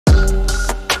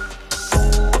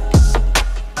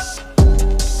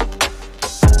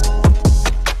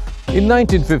In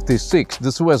 1956,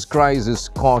 the Suez Crisis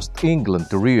caused England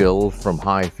to reel from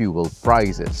high fuel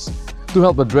prices. To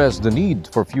help address the need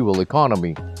for fuel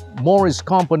economy, Morris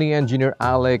Company engineer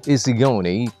Alec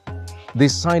Isigoni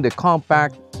designed a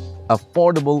compact,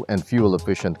 affordable, and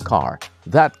fuel-efficient car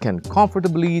that can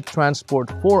comfortably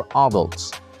transport 4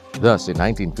 adults. Thus, in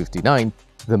 1959,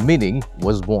 the MINI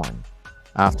was born.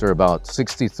 After about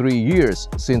 63 years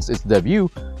since its debut,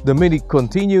 the MINI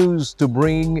continues to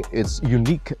bring its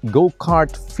unique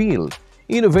go-kart feel,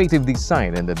 innovative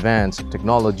design, and advanced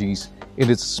technologies in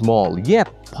its small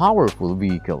yet powerful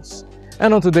vehicles.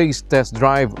 And on today's test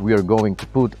drive, we are going to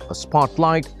put a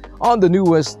spotlight on the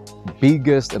newest,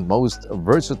 biggest, and most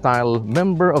versatile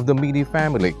member of the MINI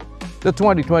family, the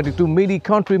 2022 MINI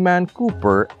Countryman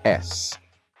Cooper S.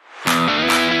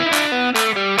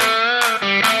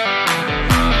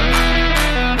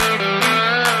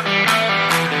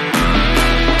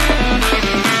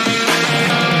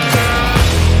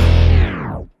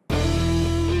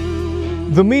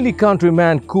 The MINI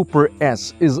Countryman Cooper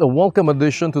S is a welcome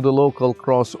addition to the local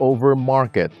crossover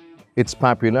market. Its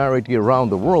popularity around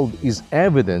the world is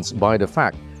evidenced by the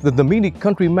fact that the MINI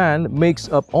Countryman makes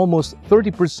up almost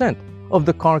 30% of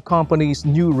the car company's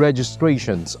new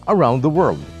registrations around the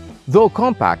world. Though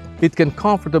compact, it can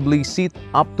comfortably seat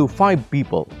up to 5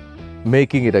 people,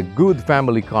 making it a good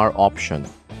family car option.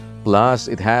 Plus,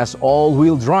 it has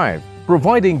all-wheel drive,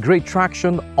 providing great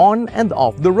traction on and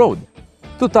off the road.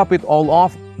 To top it all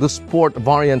off, the sport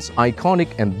variant's iconic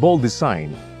and bold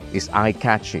design is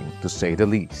eye-catching, to say the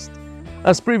least.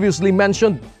 As previously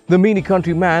mentioned, the MINI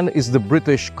Countryman is the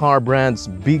British car brand's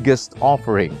biggest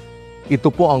offering. Ito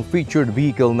po ang featured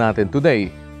vehicle natin today,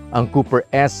 ang Cooper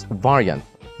S variant.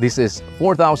 This is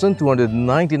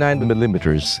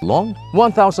 4,299mm long,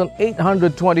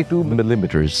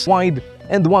 1,822mm wide,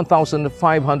 and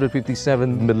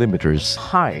 1,557mm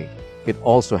high. It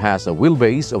also has a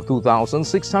wheelbase of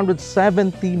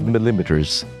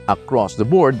 2,670mm. Across the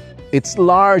board, it's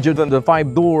larger than the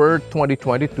 5-door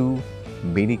 2022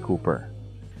 MINI Cooper.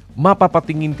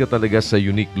 Mapapatingin ka talaga sa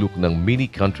unique look ng MINI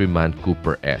Countryman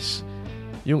Cooper S.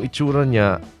 Yung itsura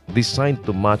niya, designed to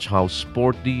match how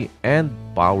sporty and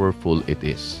powerful it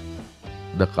is.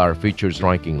 The car features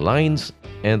striking lines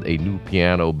and a new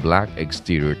piano black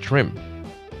exterior trim.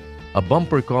 A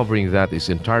bumper covering that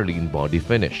is entirely in body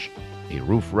finish, a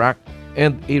roof rack,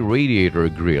 and a radiator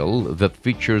grille that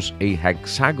features a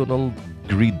hexagonal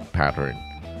grid pattern.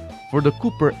 For the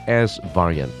Cooper S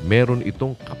variant, meron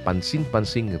itong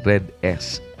kapansin-pansing red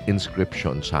S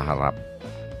inscription sa harap.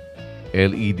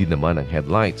 LED naman ang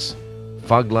headlights,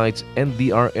 fog lights, and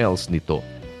DRLs nito.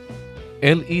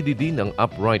 LED din ang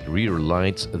upright rear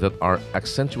lights that are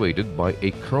accentuated by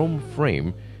a chrome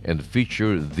frame and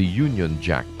feature the Union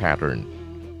Jack pattern.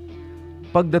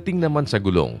 Pagdating naman sa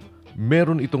gulong,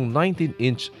 meron itong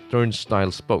 19-inch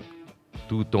turnstile spoke,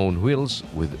 2-tone wheels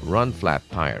with run-flat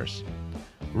tires.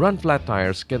 Run-flat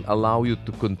tires can allow you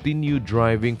to continue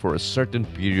driving for a certain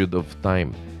period of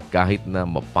time kahit na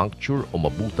mapuncture o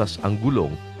mabutas ang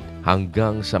gulong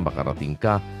hanggang sa makarating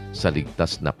ka sa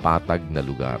ligtas na patag na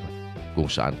lugar kung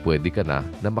saan pwede ka na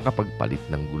makapagpalit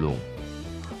ng gulong.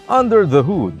 Under the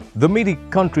hood, the MINI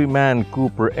Countryman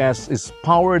Cooper S is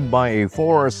powered by a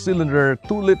 4-cylinder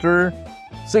 2-liter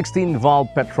 16-valve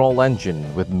petrol engine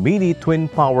with MINI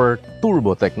twin-power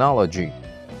turbo technology.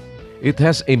 It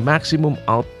has a maximum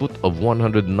output of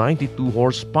 192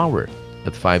 horsepower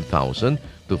at 5,000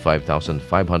 to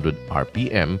 5,500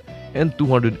 RPM and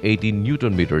 280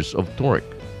 Newton-meters of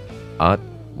torque at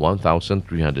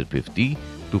 1,350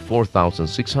 to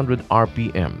 4,600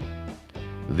 RPM.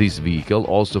 This vehicle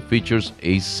also features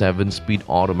a 7-speed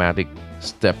automatic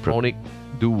steptronic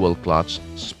dual-clutch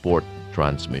sport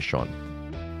transmission.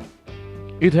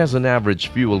 It has an average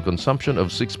fuel consumption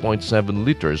of 6.7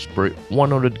 liters per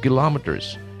 100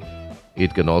 kilometers.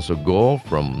 It can also go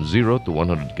from 0 to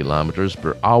 100 kilometers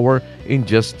per hour in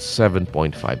just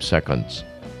 7.5 seconds.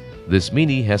 This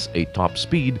MINI has a top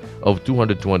speed of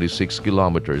 226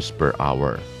 kilometers per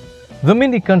hour. The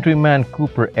MINI Countryman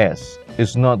Cooper S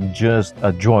is not just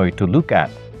a joy to look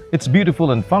at. Its beautiful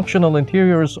and functional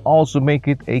interiors also make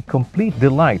it a complete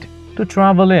delight to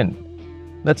travel in.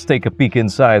 Let's take a peek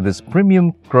inside this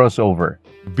premium crossover.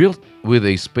 Built with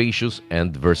a spacious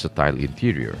and versatile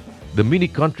interior, the MINI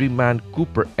Countryman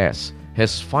Cooper S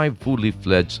has 5 fully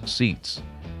fledged seats,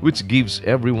 which gives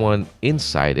everyone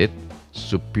inside it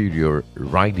superior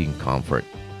riding comfort.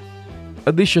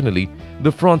 Additionally,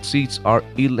 the front seats are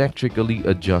electrically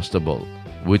adjustable,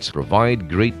 which provide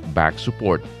great back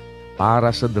support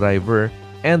para sa driver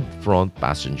and front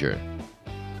passenger.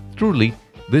 Truly,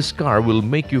 this car will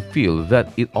make you feel that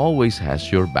it always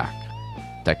has your back.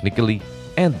 technically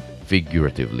and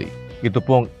figuratively. Ito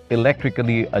pong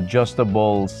electrically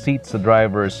adjustable seat sa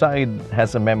driver's side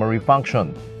has a memory function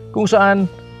kung saan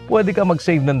pwede ka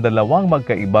mag-save ng dalawang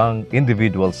magkaibang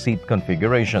individual seat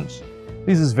configurations.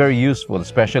 This is very useful,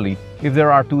 especially if there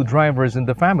are two drivers in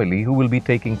the family who will be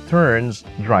taking turns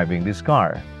driving this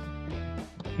car.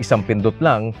 Isang pindot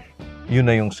lang, yun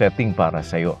na yung setting para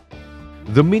sa'yo.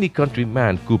 The MINI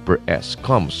Countryman Cooper S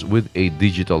comes with a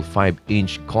digital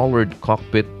 5-inch colored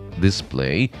cockpit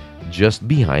display just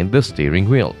behind the steering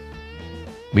wheel.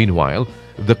 Meanwhile,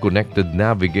 the Connected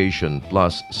Navigation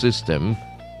Plus system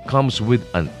comes with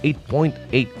an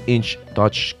 8.8-inch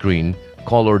touchscreen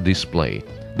color display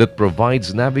that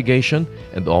provides navigation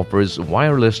and offers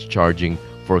wireless charging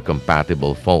for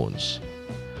compatible phones.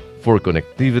 For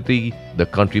connectivity, the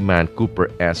Countryman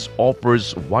Cooper S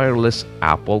offers wireless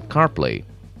Apple CarPlay,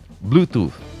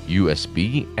 Bluetooth,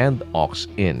 USB, and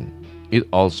aux-in. It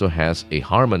also has a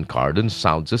Harman Kardon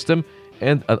sound system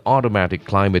and an automatic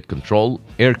climate control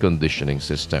air conditioning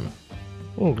system.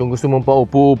 Kung gusto mong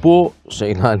paupo-upo sa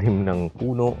ilalim ng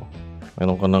puno,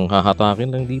 meron ka nang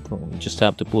hahatakin lang dito. You just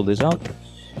have to pull this out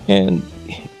and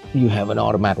you have an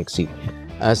automatic seat.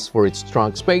 As for its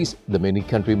trunk space, the MINI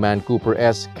Countryman Cooper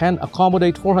S can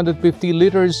accommodate 450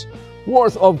 liters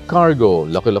worth of cargo.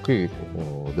 Laki-laki.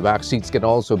 The back seats can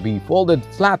also be folded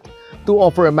flat to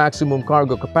offer a maximum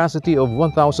cargo capacity of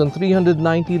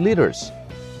 1,390 liters.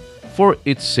 For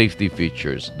its safety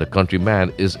features, the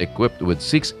Countryman is equipped with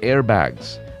 6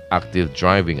 airbags, active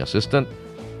driving assistant,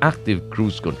 active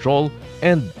cruise control,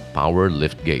 and power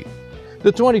liftgate.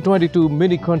 The 2022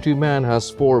 MINI Countryman has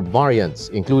 4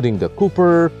 variants, including the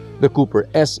Cooper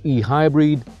SE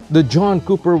Hybrid, the John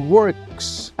Cooper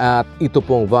Works, at ito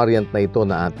pong variant na ito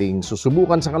na ating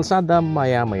susubukan sa kalsada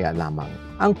maya-maya lamang,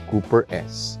 ang Cooper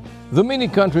S. The MINI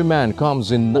Countryman comes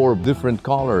in 4 different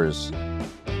colors.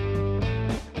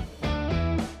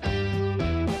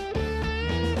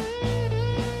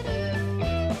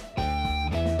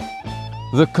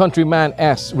 The Countryman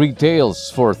S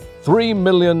retails for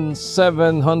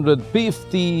 3,750,000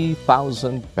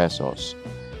 pesos.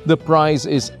 The price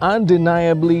is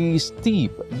undeniably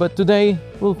steep, but today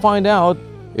we'll find out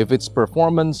if its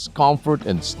performance, comfort,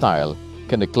 and style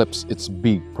can eclipse its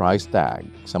big price tag.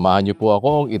 Samahan niyo po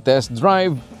akong i-test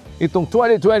drive itong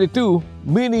 2022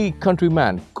 MINI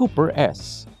Countryman Cooper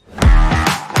S.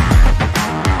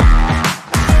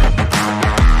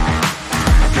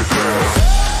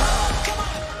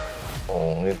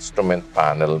 Instrument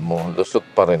panel mo, lusot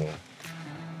pa rin,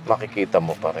 makikita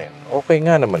mo pa rin. Okay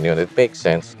nga naman yun, it makes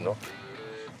sense, no?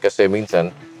 Kasi minsan,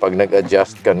 pag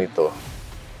nag-adjust ka nito,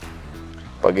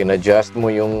 pag in-adjust mo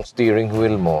yung steering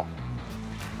wheel mo,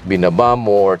 binaba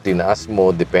mo or tinaas mo,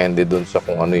 depende dun sa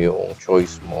kung ano yung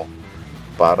choice mo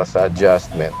para sa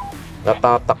adjustment,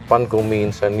 natatakpan ko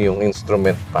minsan yung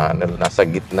instrument panel, nasa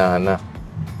gitna na.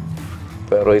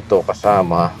 Pero ito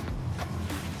kasama,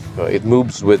 so it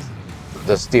moves with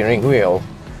the steering wheel,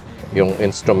 yung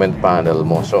instrument panel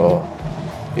mo. So,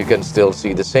 you can still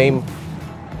see the same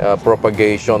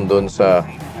propagation dun sa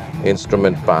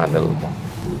instrument panel mo.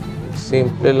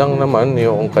 Simple lang naman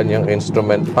yung kanyang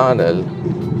instrument panel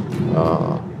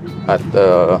at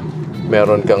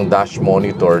meron kang dash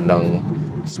monitor ng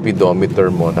speedometer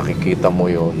mo. Nakikita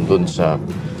mo yun dun sa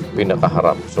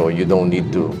pinakaharap. So, you don't need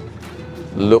to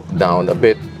look down a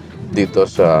bit dito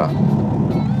sa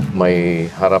may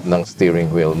harap ng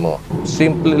steering wheel mo.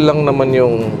 Simple lang naman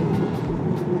yung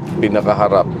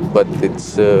pinakaharap, but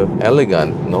it's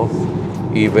elegant, no?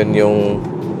 Even yung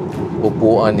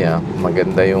upuan niya,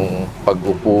 maganda yung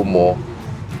pag-upo mo.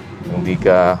 Hindi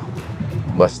ka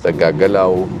basta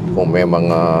gagalaw kung may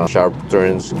mga sharp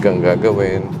turns kang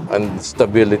gagawin. And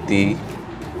stability,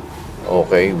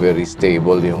 okay, very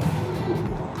stable yung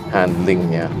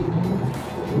handling niya.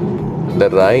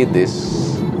 The ride is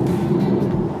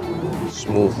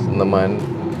smooth naman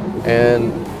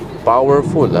and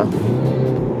powerful.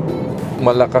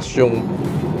 Malakas yung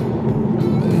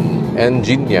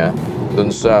engine niya dun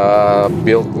sa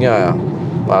build niya.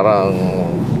 Parang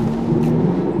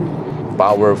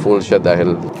powerful siya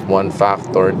dahil one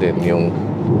factor din yung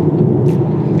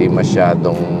hindi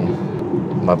masyadong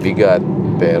mabigat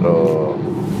pero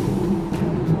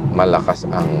malakas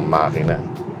ang makina.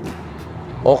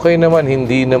 Okay naman,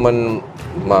 hindi naman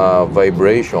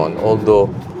ma-vibration,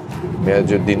 although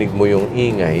medyo dinig mo yung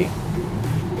ingay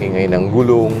ng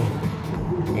gulong,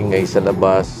 ingay sa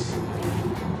labas.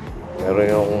 Pero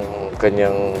yung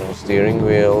kanyang steering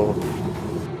wheel,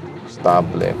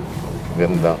 stable,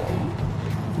 ganda.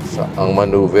 Ang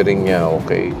maneuvering niya,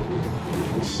 okay.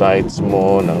 Sides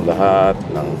mo ng lahat,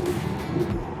 ng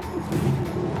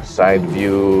Side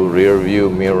view, rear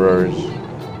view mirrors.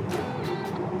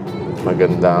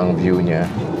 Maganda ang view niya.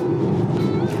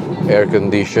 Air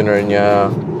conditioner niya,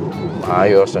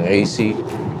 ayos ang AC.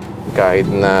 Kahit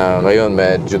na ngayon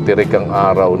medyo tirik ang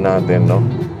araw natin, no?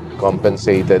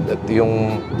 Compensated. At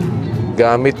yung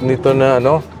gamit nito na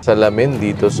salamin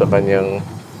dito sa kanyang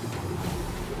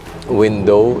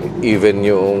window, even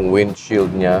yung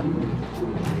windshield niya,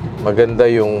 maganda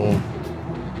yung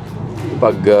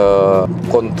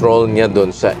pag-control niya doon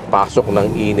sa pasok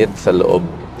ng init sa loob.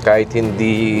 Kahit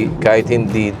hindi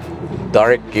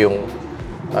dark yung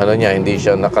niya, hindi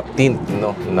siya nakatint,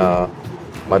 no, na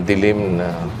madilim, na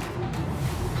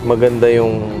maganda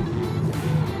yung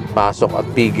pasok at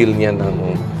pigil niya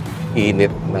ng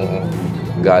init ng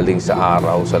galing sa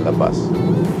araw sa labas,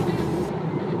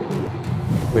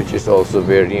 which is also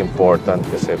very important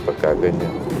kasi pagka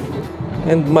ganyan.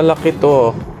 And malaki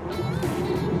to,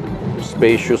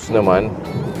 spacious naman,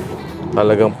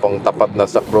 talagang pang tapat na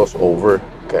sa crossover.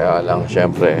 Kaya lang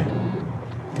syempre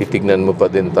titignan mo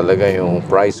pa din talaga yung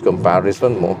price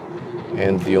comparison mo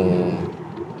and yung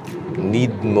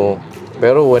need mo.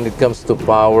 Pero when it comes to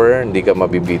power, hindi ka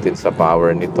mabibitin sa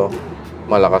power nito.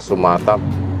 Malakas sumatap,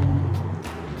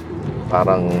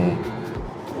 parang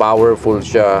powerful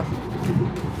siya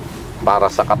para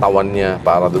sa katawan niya,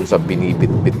 para dun sa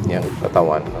binibit-bit niyang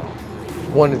katawan, no?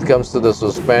 When it comes to the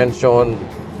suspension,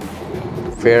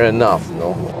 fair enough,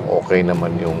 no? Okay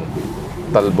naman yung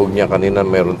talbog niya. Kanina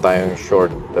meron tayong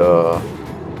short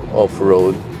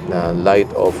off-road, na light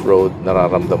off-road.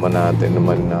 Nararamdaman natin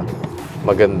naman na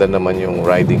maganda naman yung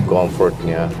riding comfort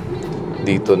niya.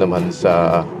 Dito naman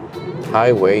sa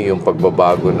highway, yung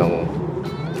pagbabago ng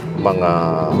mga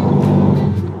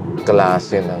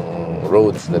klase ng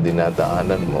roads na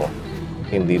dinadaanan mo,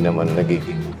 hindi naman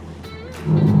nagiging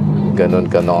ganun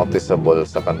ka-noticeable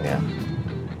sa kanya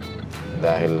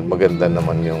dahil maganda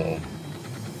naman yung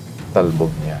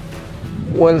talbog niya.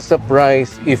 Well, sa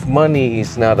price, if money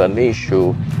is not an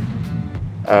issue,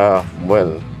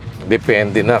 well,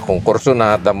 depende na kung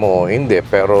kursunada mo o hindi,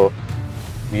 pero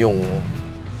yung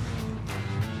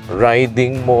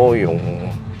riding mo, yung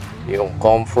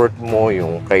comfort mo,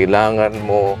 yung kailangan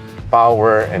mo,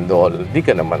 power and all, di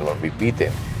ka naman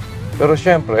mabibitin. Pero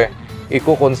syempre,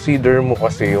 i-consider mo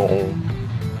kasi yung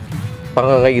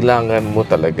pangangailangan mo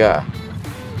talaga.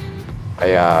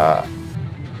 Kaya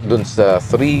dun sa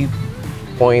 3.7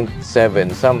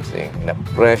 something na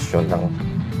presyo ng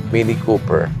Mini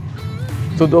Cooper,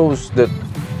 to those that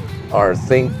are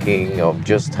thinking of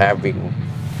just having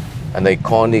an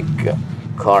iconic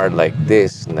car like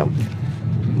this na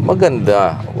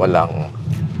maganda, wala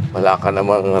ka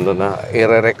namang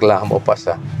irereklamo pa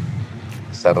sa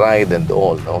ride and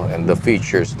all, no? And the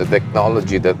features, the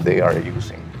technology that they are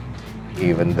using,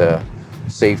 even the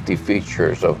safety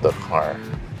features of the car,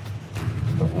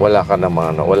 wala ka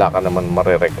naman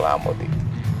marereklamo dito.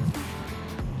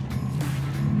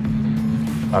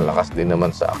 Malakas din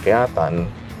naman sa akyatan,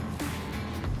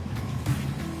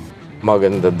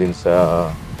 maganda din sa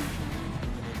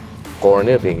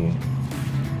cornering,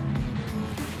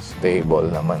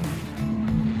 stable naman.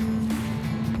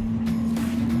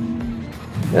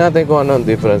 Tignan natin kung ano ang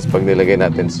difference pag nilagay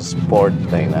natin sa sport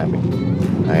dynamic.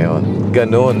 Ayun,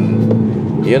 ganun.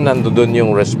 Yun, nandoon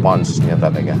yung response niya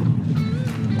talaga.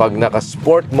 Pag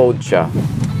naka-sport mode siya,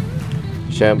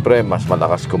 syempre, mas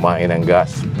malakas kumain ng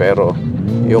gas. Pero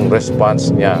yung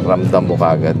response niya, ramdam mo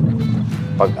kagad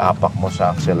pag apak mo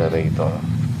sa accelerator.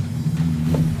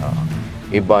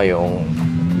 Iba yung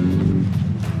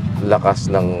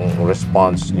lakas ng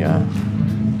response niya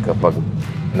kapag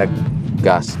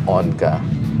nag-gas on ka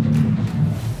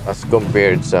as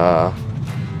compared sa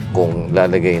kung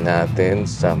lalagay natin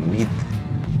sa mid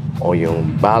o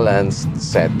yung balanced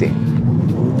setting.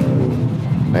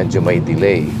 Medyo may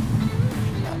delay.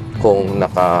 Kung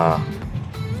naka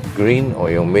green o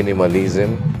yung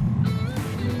minimalism,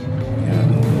 yan,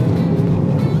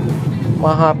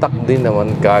 mahatak din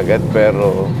naman kagad,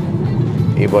 pero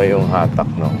iba yung hatak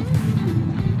no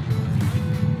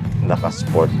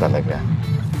naka-sport talaga.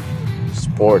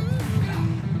 Sport,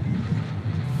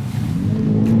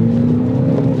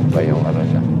 iba yung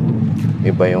niya,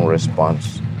 iba yung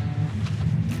response,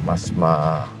 mas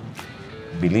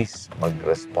mabilis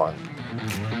mag-respond.